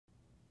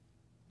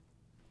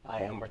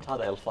I am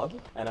Murtada Elfadl,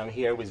 and I'm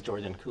here with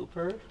Jordan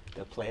Cooper,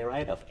 the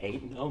playwright of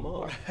Ain't No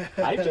More.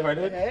 Hi,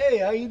 Jordan. Hey,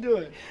 how you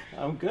doing?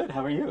 I'm good.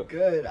 How are you?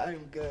 Good.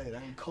 I'm good.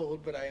 I'm cold,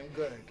 but I am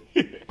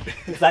good.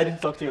 Excited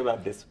to talk to you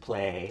about this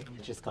play,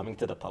 which is coming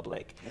to the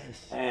public.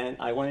 Yes. And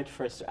I wanted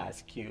first to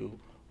ask you,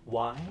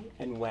 why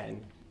and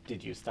when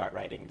did you start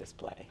writing this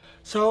play?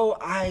 So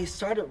I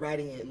started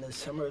writing it in the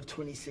summer of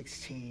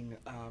 2016.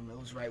 It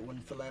was right when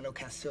Philando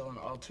Castile and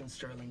Alton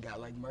Sterling got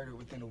murdered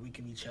within a week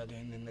of each other,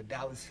 and then the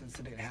Dallas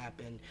incident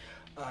happened.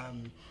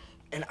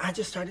 And I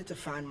just started to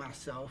find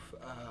myself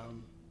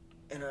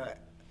in a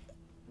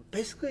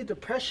basically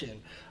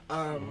depression.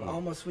 I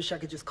almost wish I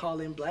could just call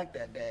in black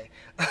that day.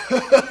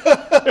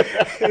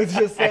 It's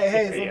just say,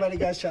 hey, somebody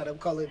got shot up,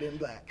 call it in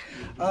black.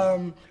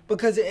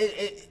 Because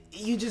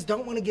you just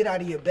don't want to get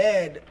out of your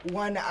bed,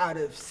 one, out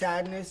of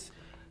sadness,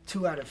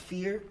 two, out of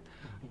fear.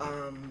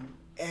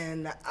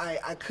 And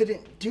I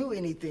couldn't do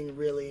anything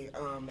really.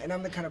 And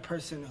I'm the kind of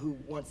person who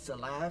wants to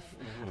laugh.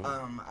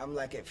 I'm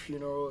like at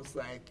funerals,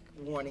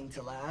 wanting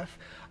to laugh.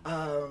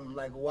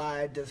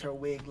 Why does her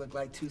wig look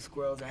like two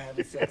squirrels are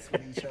having sex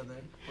with each other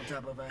on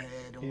top of her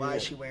head? And why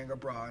is she wearing a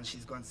bra and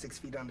she's going 6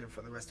 feet under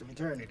for the rest of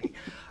eternity?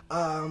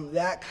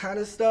 That kind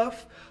of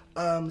stuff.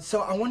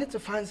 So I wanted to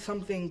find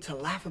something to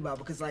laugh about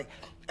because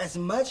as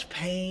much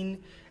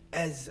pain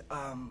as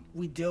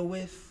we deal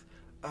with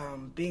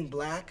being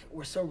black,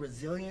 we're so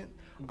resilient.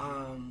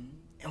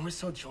 And we're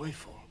so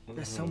joyful.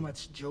 There's so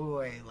much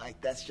joy,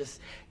 that's just,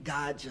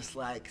 God just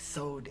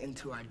sewed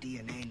into our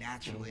DNA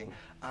naturally.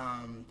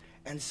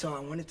 And so I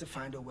wanted to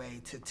find a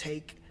way to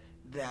take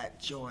that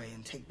joy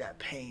and take that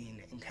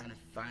pain and kind of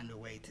find a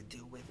way to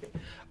deal with it.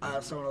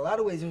 So in a lot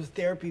of ways, it was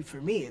therapy for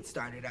me, it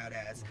started out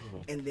as.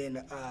 And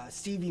then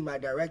Stevie, my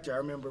director, I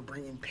remember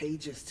bringing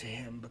pages to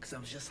him because I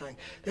was just like,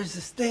 there's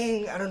this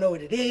thing, I don't know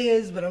what it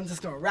is, but I'm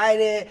just gonna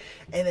write it.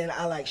 And then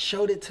I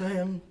showed it to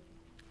him.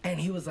 And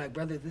he was like,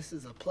 brother, this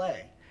is a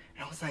play.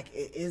 And I was like,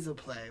 it is a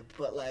play,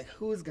 but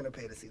who's gonna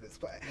pay to see this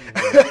play?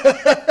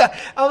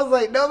 I was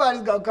like,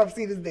 nobody's gonna come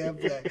see this damn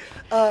play.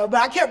 But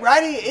I kept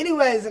writing it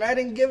anyways, and I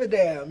didn't give a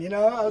damn,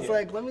 I was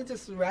like, let me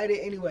just write it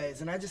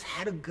anyways. And I just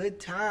had a good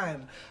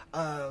time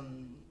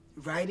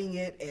writing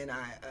it, and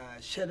I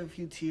shed a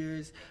few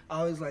tears.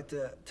 I always like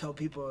to tell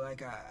people,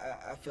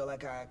 I feel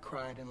like I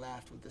cried and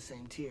laughed with the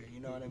same tear,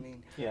 you know what I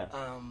mean? Yeah.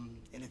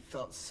 And it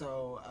felt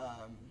so,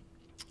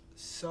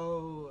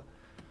 so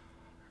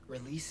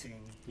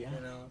releasing,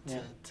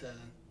 to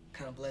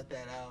kind of let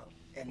that out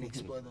and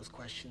explore those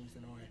questions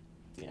in a way.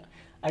 Yeah,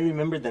 I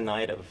remember the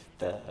night of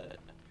the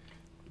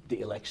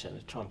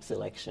election, Trump's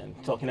election,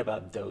 talking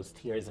about those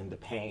tears and the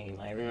pain.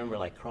 I remember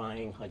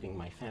crying, hugging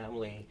my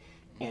family,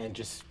 and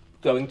just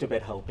going to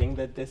bed hoping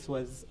that this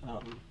was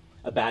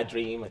a bad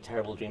dream, a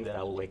terrible dream that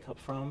I will wake up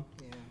from.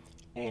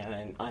 Yeah.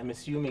 And I'm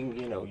assuming,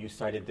 you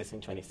started this in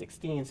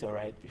 2016, so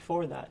right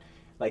before that,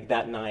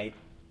 that night,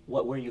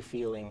 what were you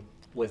feeling?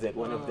 Was it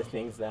one of the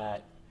things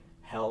that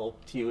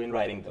helped you in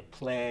writing the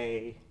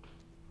play?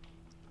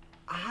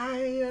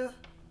 I don't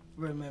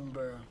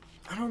remember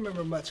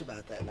much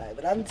about that night,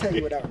 but I'm gonna tell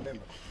you what I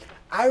remember.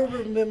 I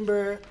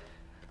remember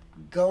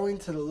going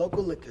to the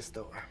local liquor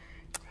store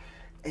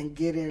and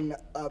getting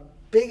a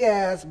big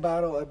ass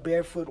bottle of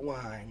Barefoot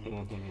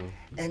wine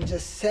and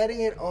just setting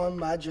it on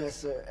my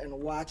dresser and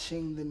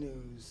watching the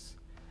news.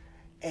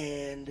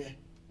 And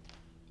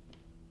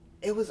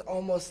it was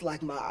almost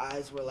like my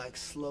eyes were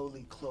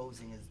slowly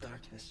closing as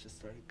darkness just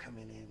started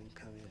coming in and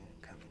coming in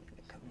and coming in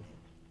and coming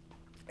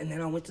in. And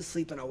then I went to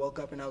sleep and I woke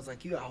up and I was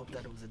like, I hope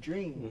that it was a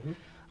dream.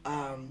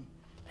 And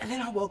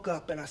then I woke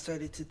up and I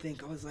started to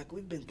think, I was like,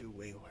 we've been through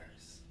way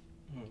worse.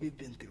 We've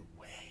been through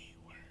way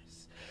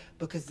worse.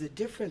 Because the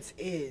difference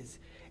is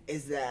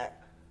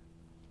that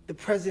the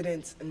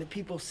presidents and the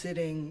people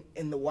sitting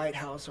in the White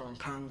House or in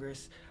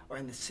Congress or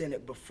in the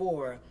Senate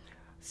before,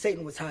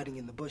 Satan was hiding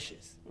in the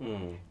bushes,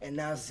 and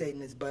now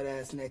Satan is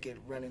butt-ass naked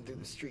running through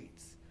the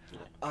streets.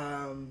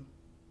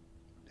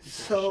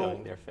 So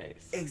showing their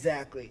face.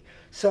 Exactly.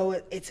 So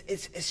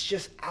it's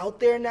just out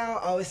there now.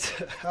 I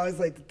always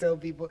like to tell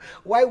people,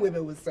 white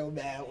women was so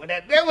mad when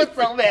that was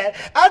so mad.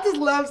 I just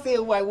love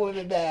seeing white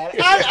women mad.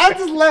 I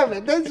just love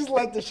it. They just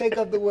like to shake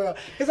up the world.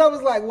 Because I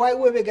was like, white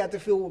women got to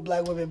feel what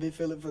black women been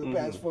feeling for the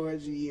past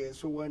 400 years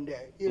for one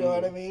day. You know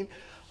what I mean?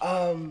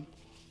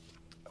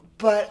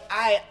 But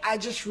I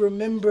just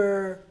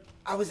remember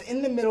I was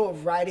in the middle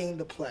of writing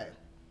the play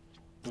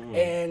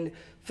and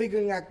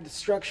figuring out the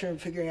structure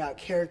and figuring out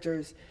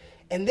characters.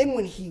 And then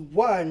when he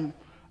won,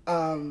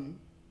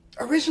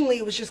 originally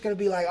it was just going to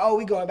be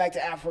we going back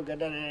to Africa,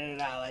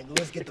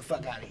 let's get the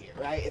fuck out of here,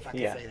 right? If I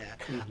can say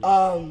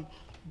that.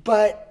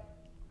 But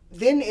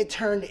then it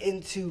turned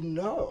into,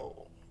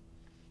 no.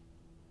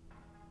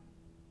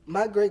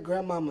 My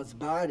great-grandmama's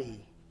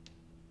body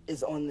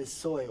is on this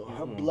soil.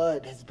 Her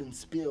blood has been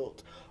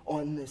spilled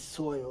on this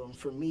soil. And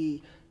for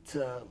me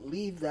to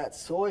leave that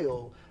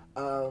soil,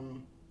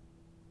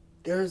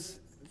 there's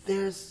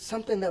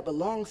something that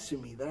belongs to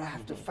me that I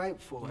have to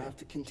fight for. I have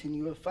to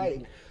continue to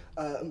fight.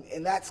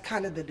 And that's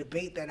kind of the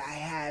debate that I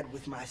had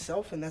with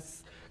myself, and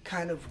that's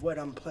kind of what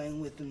I'm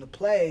playing with in the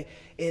play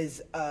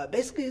is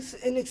basically it's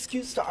an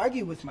excuse to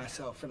argue with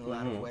myself in a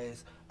lot of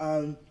ways.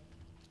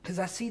 Because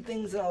I see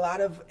things in a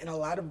lot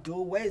of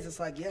dual ways. It's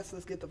like, yes,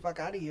 let's get the fuck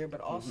out of here,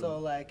 but also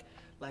like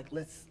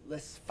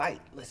let's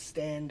fight, let's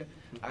stand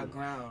our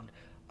ground.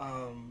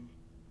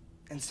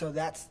 And so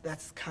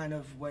that's kind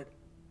of what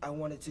I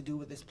wanted to do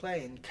with this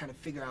play, and kind of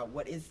figure out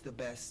what is the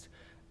best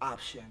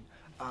option.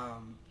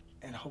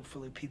 And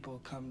hopefully people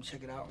come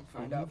check it out and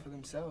find out for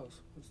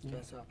themselves what the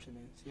best option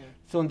is. Yeah.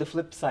 So on the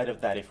flip side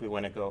of that, if we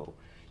want to go,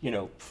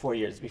 4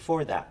 years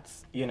before that,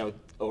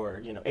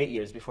 or 8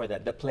 years before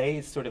that, the play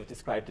is sort of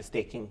described as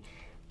taking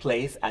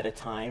place at a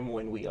time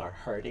when we are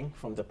hurting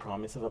from the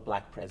promise of a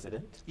black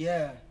president.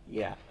 Yeah.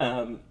 Yeah.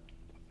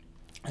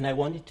 And I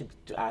wanted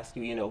to ask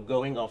you,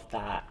 going off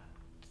that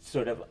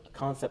sort of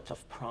concept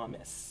of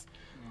promise,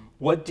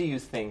 what do you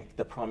think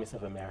the promise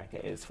of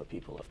America is for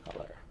people of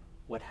color?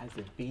 What has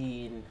it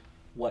been?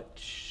 What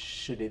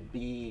should it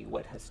be?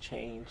 What has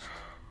changed?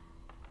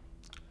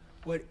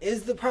 What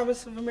is the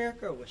promise of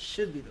America, or what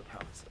should be the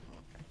promise of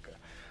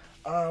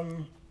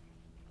America?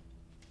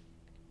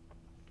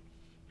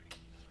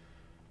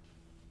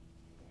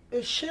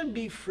 It should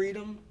be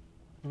freedom.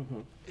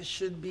 It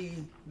should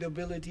be the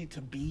ability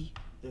to be,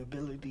 the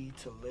ability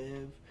to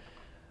live,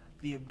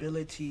 the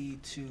ability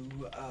to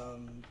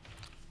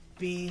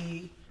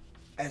be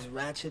as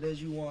ratchet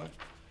as you want,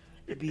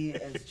 be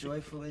as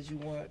joyful as you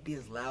want, be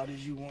as loud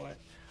as you want,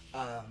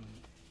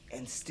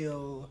 and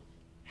still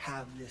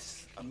have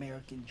this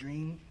American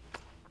dream.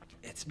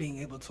 It's being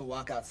able to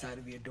walk outside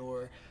of your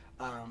door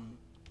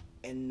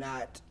and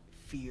not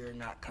fear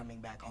not coming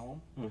back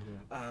home.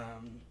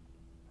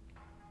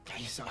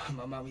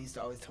 My mom used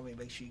to always tell me,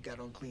 make sure you got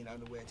on clean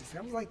underwear.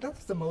 I was like,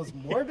 that's the most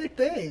morbid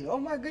thing. Oh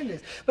my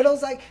goodness. But I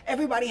was like,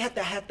 everybody had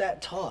to have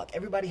that talk.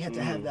 Everybody had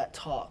to have that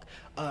talk.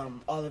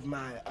 All of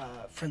my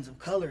friends of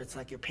color, it's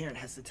like your parent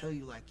has to tell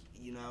you, like,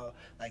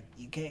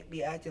 you can't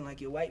be acting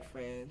like your white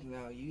friends.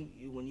 Now, you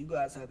when you go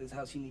outside this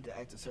house, you need to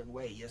act a certain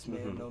way. Yes,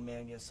 ma'am, no,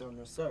 ma'am, yes, sir,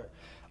 no, sir.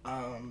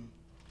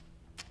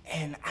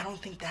 And I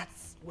don't think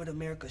that's what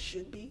America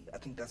should be. I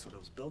think that's what it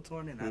was built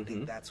on, and I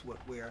think that's what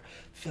we're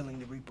feeling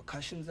the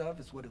repercussions of,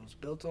 is what it was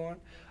built on.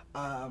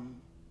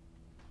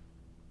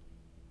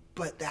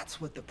 But that's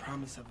what the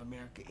promise of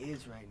America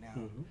is right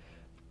now.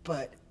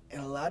 But in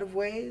a lot of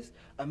ways,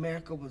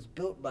 America was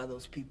built by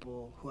those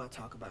people who I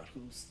talk about,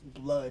 whose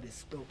blood is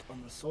spilt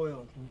on the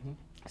soil.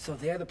 So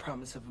they're the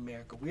promise of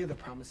America. We're the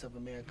promise of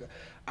America.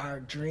 Our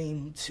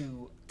dream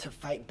to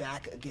fight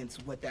back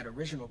against what that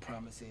original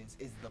promise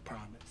is the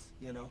promise,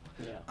 Yeah.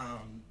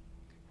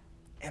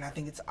 And I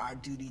think it's our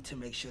duty to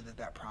make sure that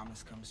that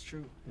promise comes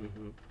true.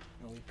 And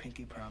we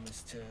pinky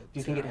promise to. Do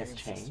you think it has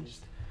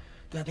changed?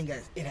 Do I think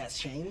it has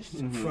changed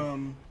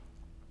from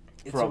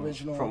its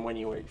original?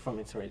 From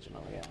its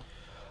original, yeah.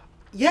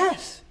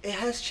 Yes, it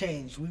has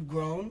changed. We've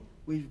grown,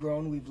 we've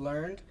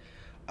learned.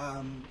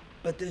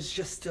 But there's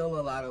just still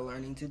a lot of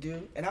learning to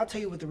do. And I'll tell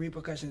you what the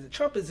repercussions.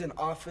 Trump is in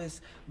office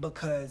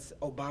because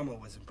Obama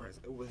was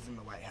in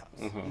the White House.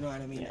 You know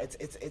what I mean? Yeah.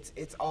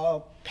 It's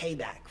all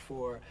payback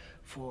for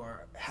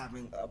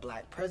having a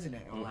black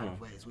president in a lot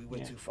of ways. We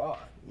went too far,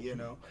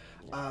 Yeah.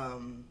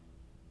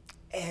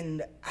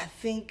 And I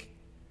think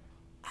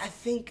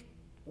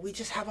we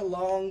just have a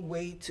long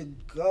way to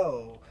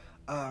go.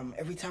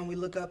 Every time we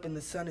look up and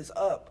the sun is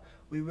up,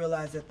 we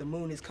realize that the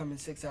moon is coming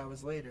 6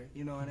 hours later.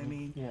 You know what I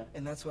mean? Yeah.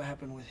 And that's what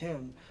happened with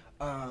him.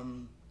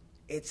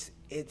 It's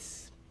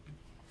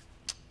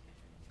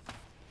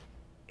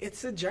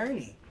a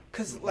journey.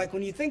 Because, like,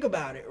 when you think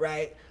about it,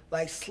 right?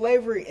 Like,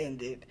 slavery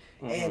ended,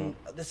 and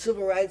the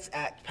Civil Rights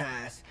Act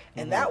passed,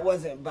 and that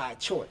wasn't by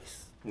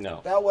choice. No.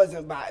 That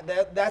wasn't by,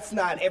 that's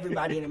not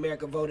everybody in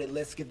America voted,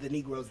 let's give the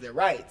Negroes their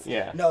rights.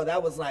 Yeah. No,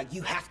 that was like,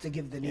 you have to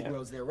give the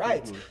Negroes their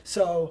rights.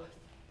 So,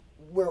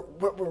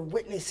 what we're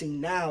witnessing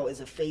now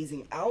is a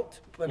phasing out,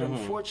 but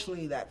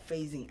unfortunately that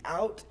phasing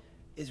out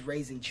is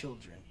raising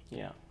children.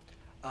 Yeah.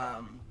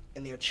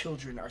 And their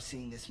children are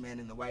seeing this man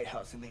in the White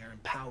House, and they are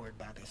empowered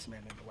by this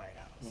man in the White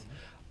House.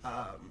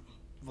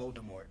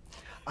 Voldemort.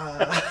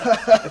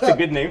 That's a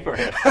good name for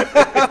him.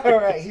 All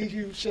right,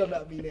 he shall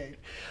not be named.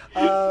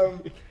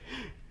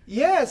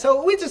 Yeah,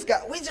 so we just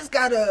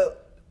gotta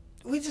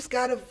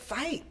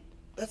fight.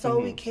 That's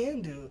all we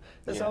can do.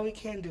 That's all we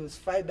can do is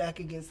fight back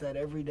against that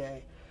every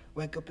day.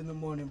 Wake up in the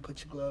morning,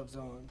 put your gloves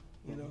on,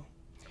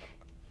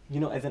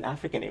 As an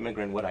African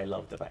immigrant, what I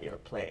loved about your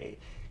play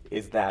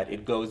is that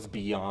it goes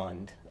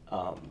beyond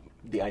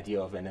the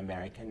idea of an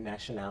American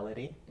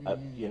nationality,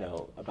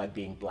 about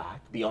being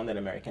black, beyond an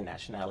American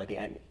nationality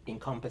and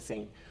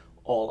encompassing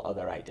all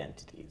other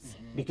identities.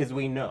 Because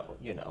we know,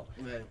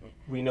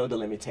 we know the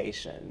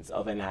limitations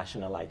of a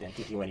national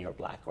identity when you're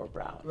black or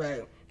brown.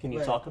 Right. Can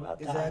you talk about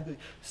that? Exactly.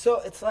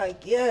 So it's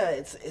like,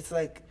 it's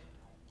like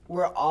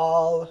we're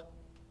all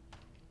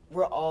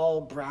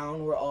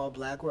brown, we're all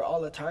black, we're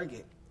all a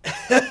target.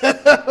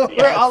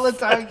 We're all the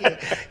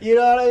target. You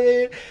know what I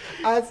mean?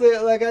 I say,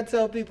 like I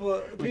tell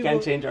people, we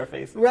can't change our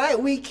faces. Right?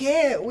 We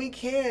can't. We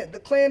can't. The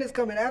Klan is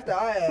coming after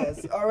our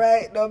ass. All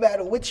right. No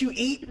matter what you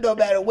eat, no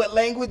matter what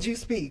language you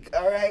speak.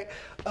 All right.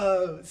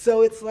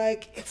 So it's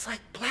like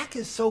black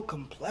is so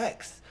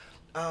complex.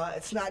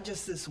 It's not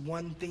just this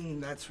one thing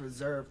that's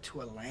reserved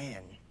to a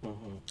land.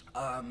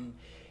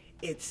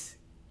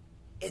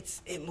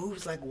 It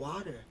moves like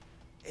water.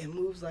 It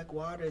moves like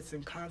water. It's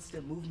in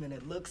constant movement.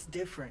 It looks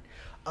different,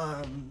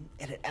 and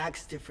it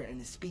acts different, and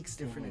it speaks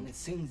different, and it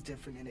sings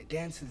different, and it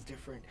dances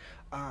different.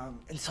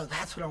 And so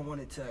that's what I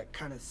wanted to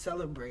kind of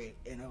celebrate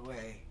in a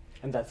way.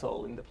 And that's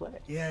all in the play.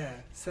 Yeah,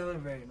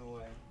 celebrate in a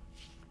way.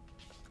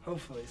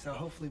 Hopefully. So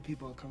hopefully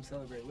people will come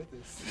celebrate with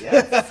us.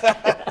 Yes.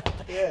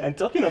 Yeah. And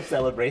talking of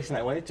celebration,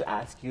 I wanted to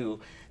ask you,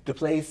 the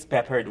play is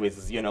peppered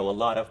with, a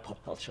lot of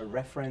pop culture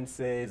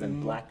references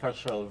and black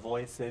cultural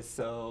voices.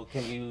 So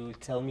can you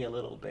tell me a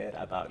little bit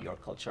about your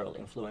cultural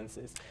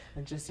influences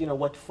and just,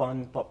 what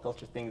fun pop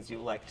culture things you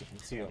like to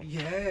consume?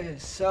 Yeah,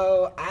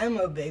 so I'm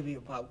a baby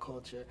of pop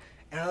culture.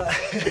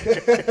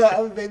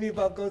 I'm a baby of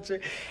pop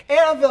culture, and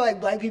I feel like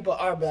black people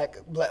are black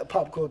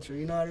pop culture.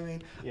 You know what I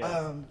mean?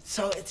 Yeah.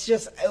 So it's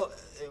just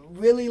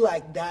really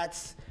like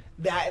that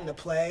in the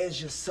play is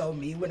just so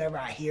me. Whenever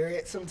I hear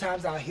it,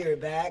 sometimes I'll hear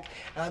it back,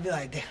 and I'll be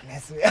like, "Damn,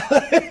 that's me."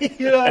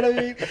 You know what I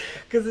mean?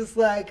 Because it's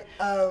like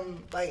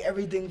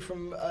everything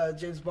from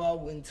James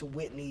Baldwin to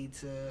Whitney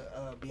to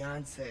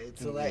Beyonce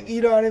to like,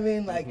 you know what I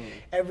mean? Like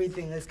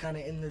everything that's kind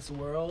of in this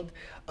world,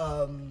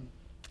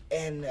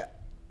 and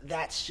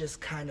that's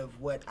just kind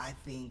of what I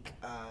think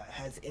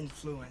has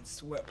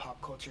influenced what pop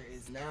culture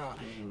is now.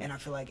 And I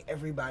feel like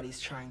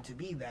everybody's trying to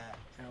be that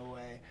in a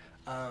way.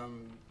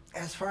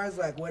 As far as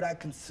like what I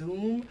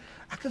consume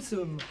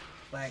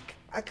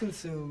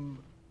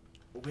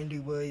Wendy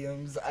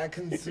Williams, I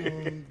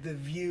consume The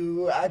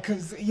View, I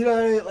consume, you know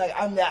what I mean? Like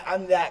I'm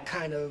that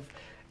kind of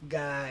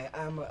guy.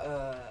 I'm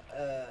a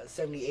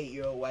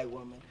 78-year-old white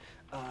woman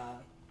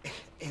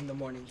in the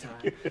morning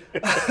time.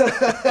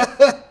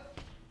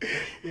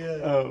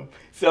 Yeah.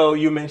 So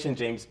you mentioned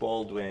James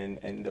Baldwin,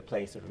 and the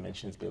play sort of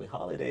mentions Billie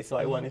Holiday. So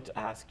I wanted to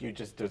ask you,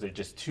 those are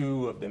just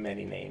two of the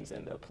many names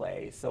in the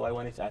play. So I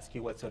wanted to ask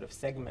you, what sort of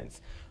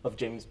segments of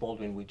James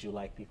Baldwin would you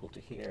like people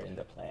to hear in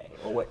the play,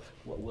 or what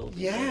will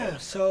be? Yeah.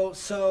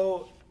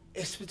 So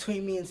it's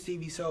between me and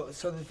Stevie. So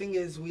the thing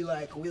is, we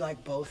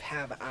both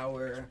have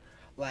our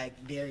like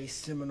very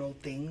seminal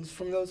things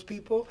from those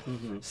people.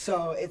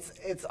 So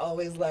it's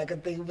always like a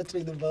thing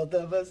between the both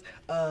of us.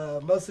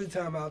 Most of the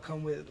time I'll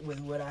come with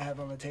what I have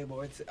on the table.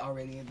 It's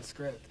already in the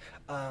script.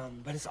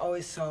 But it's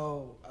always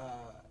so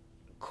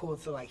cool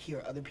to like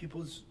hear other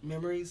people's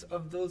memories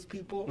of those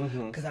people,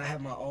 because I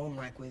have my own,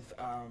 like with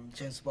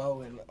James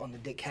Baldwin on the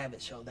Dick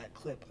Cavett show, that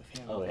clip of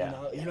him. Oh, yeah.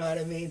 You know what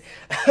I mean?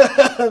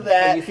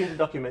 Have you seen the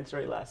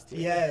documentary last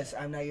year? Yes,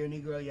 I'm Not Your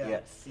Negro. Yeah.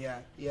 Yes.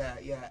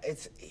 Yeah.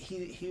 It's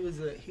he was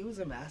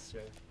a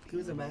master. He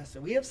was a master.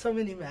 We have so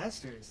many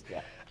masters.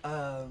 Yeah.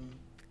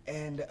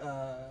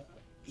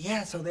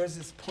 Yeah, so there's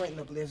this point,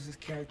 there's this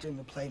character in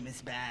the play,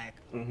 Miss Bag,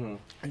 and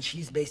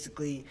she's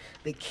basically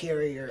the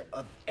carrier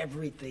of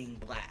everything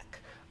black.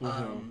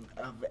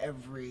 Of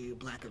every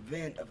black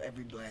event, of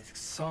every black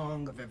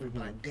song, of every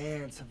black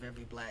dance, of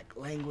every black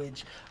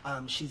language.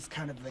 She's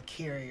kind of the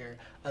carrier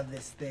of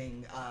this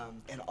thing,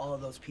 and all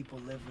of those people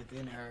live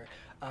within her.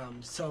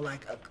 So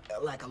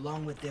like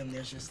along with them,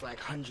 there's just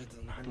like hundreds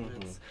and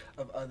hundreds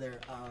of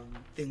other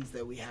things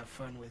that we have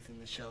fun with in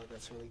the show.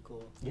 That's really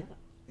cool. Yeah.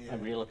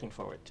 I'm really looking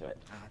forward to it.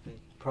 Thank you.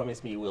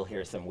 Promise me we'll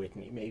hear some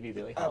Whitney, maybe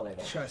Billie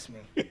Holiday. Trust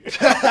me.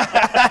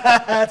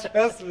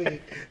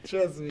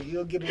 Trust me.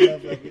 You'll get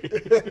enough of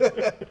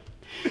it.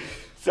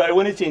 So I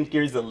want to change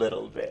gears a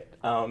little bit.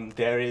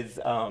 There is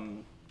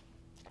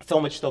so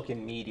much talk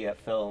in media,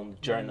 film,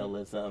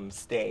 journalism,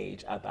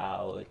 stage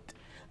about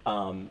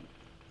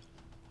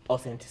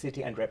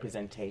authenticity and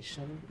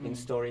representation in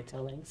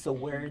storytelling. So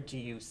where do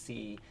you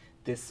see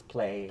this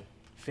play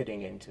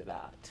fitting into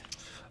that?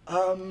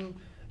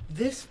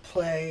 This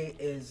play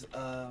is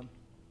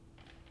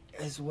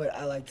what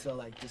I like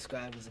to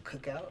describe as a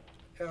cookout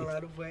in a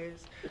lot of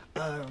ways.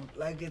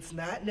 It's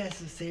not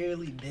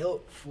necessarily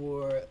built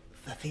for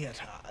the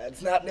theater.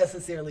 It's not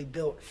necessarily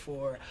built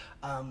for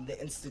the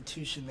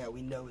institution that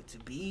we know it to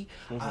be.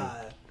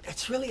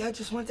 It's really, I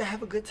just wanted to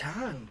have a good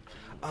time,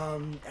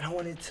 and I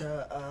wanted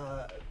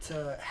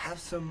to have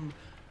some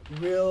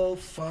real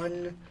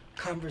fun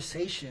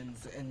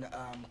conversations and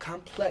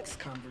complex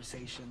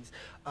conversations.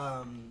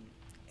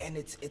 And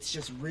it's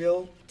just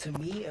real to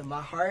me in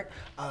my heart.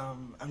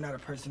 I'm not a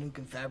person who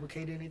can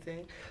fabricate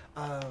anything.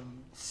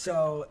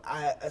 So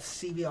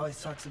Stevie always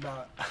talks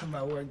about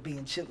my work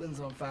being chitlins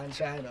on fine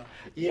china.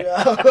 You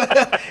know,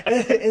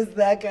 it's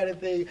that kind of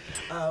thing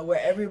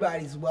where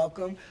everybody's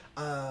welcome.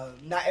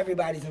 Not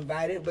everybody's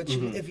invited, but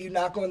if you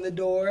knock on the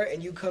door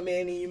and you come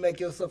in and you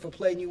make yourself a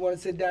plate and you want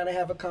to sit down and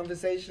have a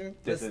conversation,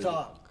 let's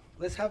talk.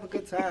 Let's have a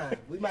good time.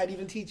 We might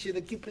even teach you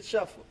the Cupid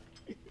Shuffle.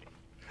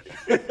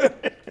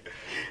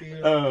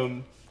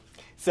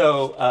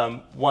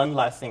 So one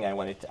last thing I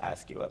wanted to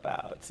ask you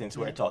about, since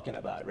we're talking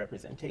about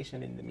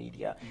representation in the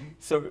media.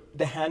 So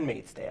The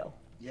Handmaid's Tale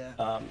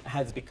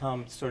has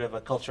become sort of a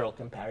cultural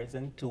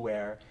comparison to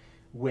where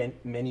when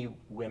many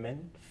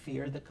women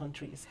fear the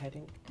country is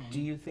heading.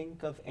 Do you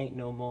think of Ain't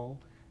No Mo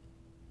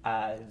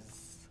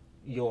as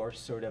your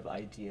sort of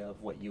idea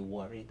of what you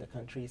worry the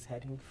country is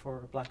heading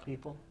for Black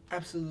people?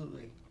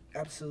 Absolutely.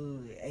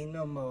 Absolutely. Ain't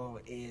No Mo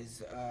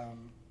is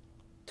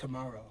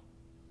tomorrow.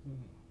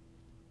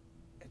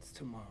 It's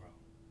tomorrow.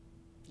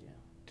 Yeah,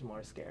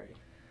 tomorrow's scary.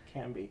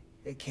 Can be.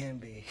 It can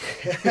be.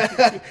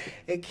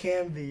 It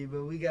can be,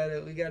 but we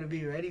gotta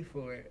be ready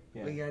for it.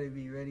 Yeah. We gotta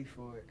be ready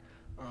for it.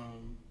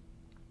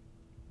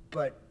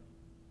 But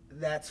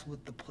that's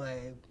what the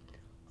play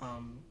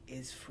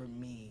is for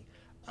me.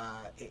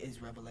 It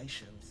is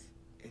Revelations.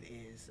 It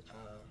is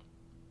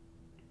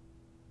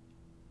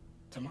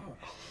tomorrow.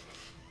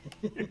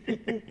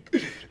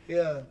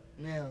 Yeah.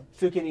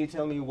 So can you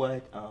tell me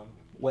what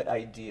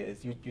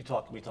ideas we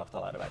talked a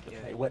lot about the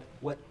play.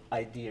 What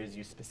ideas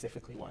you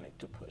specifically wanted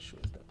to push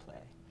with the play?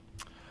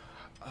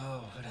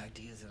 Oh, what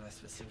ideas did I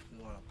specifically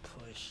want to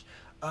push?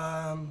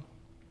 I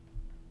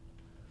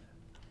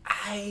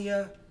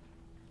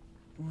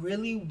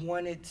really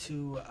wanted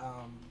to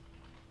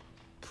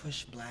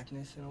push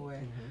Blackness in a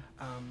way.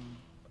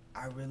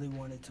 I really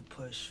wanted to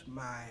push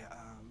my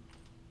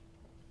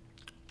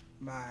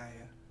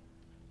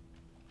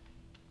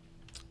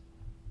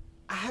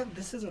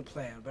this isn't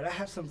planned, but I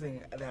have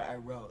something that I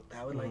wrote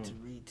that I would like to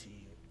read to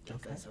you,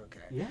 if that's okay.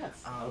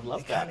 Yes, I would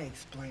love it that. kind of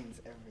explains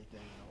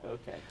everything.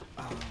 Okay.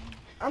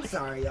 I'm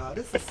sorry, y'all.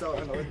 This is so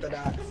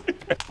unorthodox.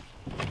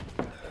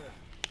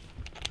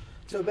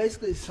 So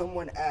basically,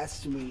 someone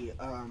asked me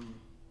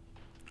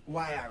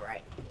why I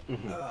write,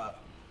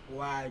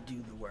 why I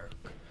do the work.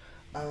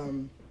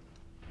 And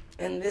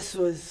this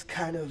was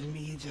kind of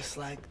me just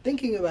like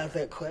thinking about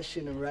that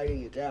question and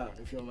writing it down,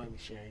 if you don't mind me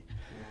sharing.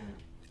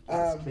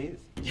 Yes, please.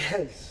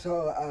 Yes,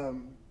 so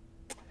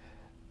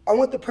I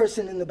want the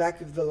person in the back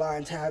of the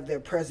line to have their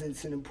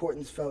presence and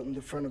importance felt in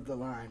the front of the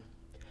line.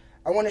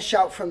 I want to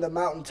shout from the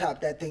mountaintop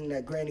that thing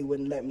that Granny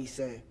wouldn't let me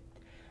say.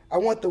 I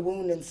want the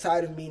wound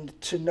inside of me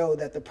to know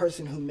that the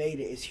person who made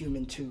it is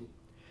human too.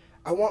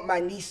 I want my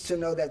niece to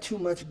know that too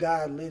much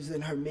God lives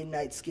in her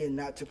midnight skin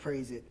not to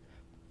praise it.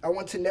 I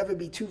want to never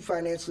be too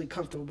financially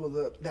comfortable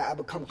that I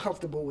become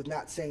comfortable with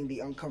not saying the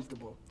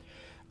uncomfortable.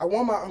 I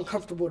want my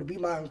uncomfortable to be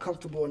my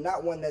uncomfortable and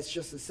not one that's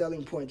just a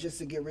selling point just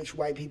to get rich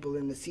white people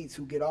in the seats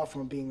who get off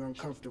on being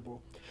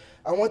uncomfortable.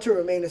 I want to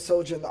remain a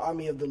soldier in the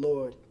army of the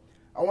Lord.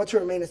 I want to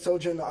remain a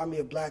soldier in the army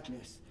of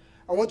Blackness.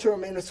 I want to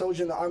remain a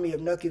soldier in the army of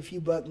Nuck If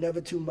You Buck,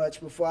 Never Too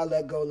Much, Before I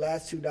Let Go,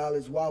 Last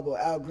 $2, Wobble,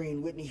 Al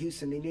Green, Whitney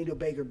Houston, Anita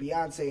Baker,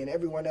 Beyonce, and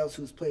everyone else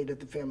who's played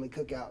at the family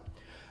cookout.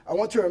 I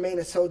want to remain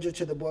a soldier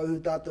to the boy who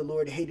thought the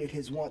Lord hated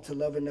his want to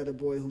love another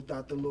boy who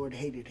thought the Lord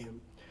hated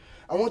him.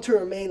 I want to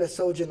remain a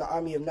soldier in the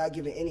army of not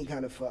giving any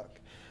kind of fuck.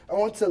 I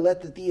want to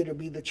let the theater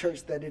be the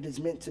church that it is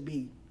meant to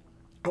be.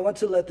 I want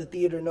to let the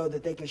theater know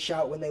that they can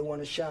shout when they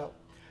want to shout.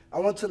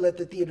 I want to let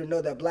the theater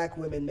know that Black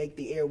women make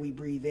the air we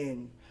breathe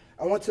in.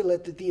 I want to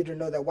let the theater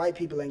know that white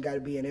people ain't got to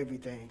be in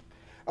everything.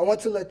 I want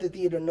to let the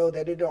theater know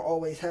that it don't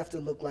always have to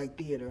look like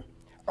theater.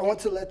 I want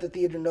to let the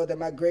theater know that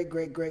my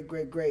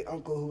great-great-great-great-great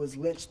uncle who was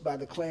lynched by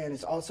the Klan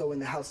is also in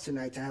the house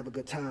tonight to have a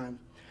good time.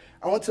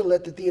 I want to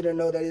let the theater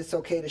know that it's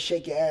okay to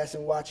shake your ass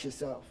and watch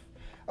yourself.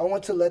 I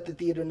want to let the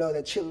theater know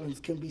that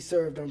chitlins can be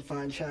served on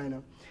fine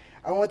china.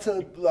 I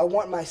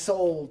want my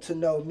soul to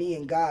know me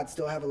and God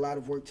still have a lot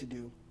of work to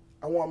do.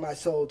 I want my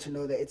soul to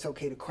know that it's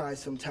okay to cry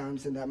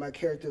sometimes and that my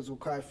characters will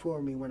cry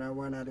for me when I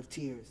run out of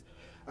tears.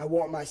 I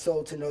want my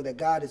soul to know that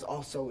God is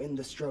also in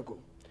the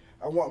struggle.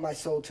 I want my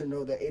soul to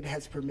know that it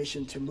has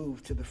permission to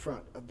move to the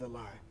front of the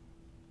line.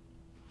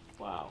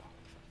 Wow.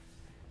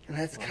 And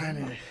that's kind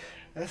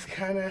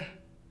of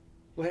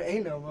what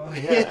Ain't No Mo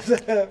is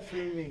for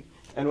me.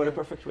 And what a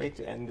perfect way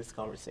to end this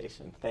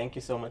conversation. Thank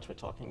you so much for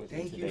talking with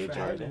me today,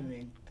 Jordan. Having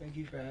me. Thank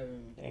you for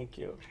having me. Thank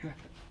you.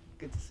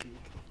 Good to see you.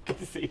 Good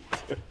to see you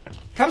too.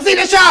 Come see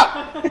the show!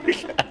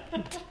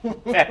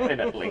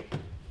 Definitely.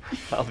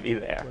 I'll be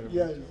there.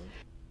 Yes.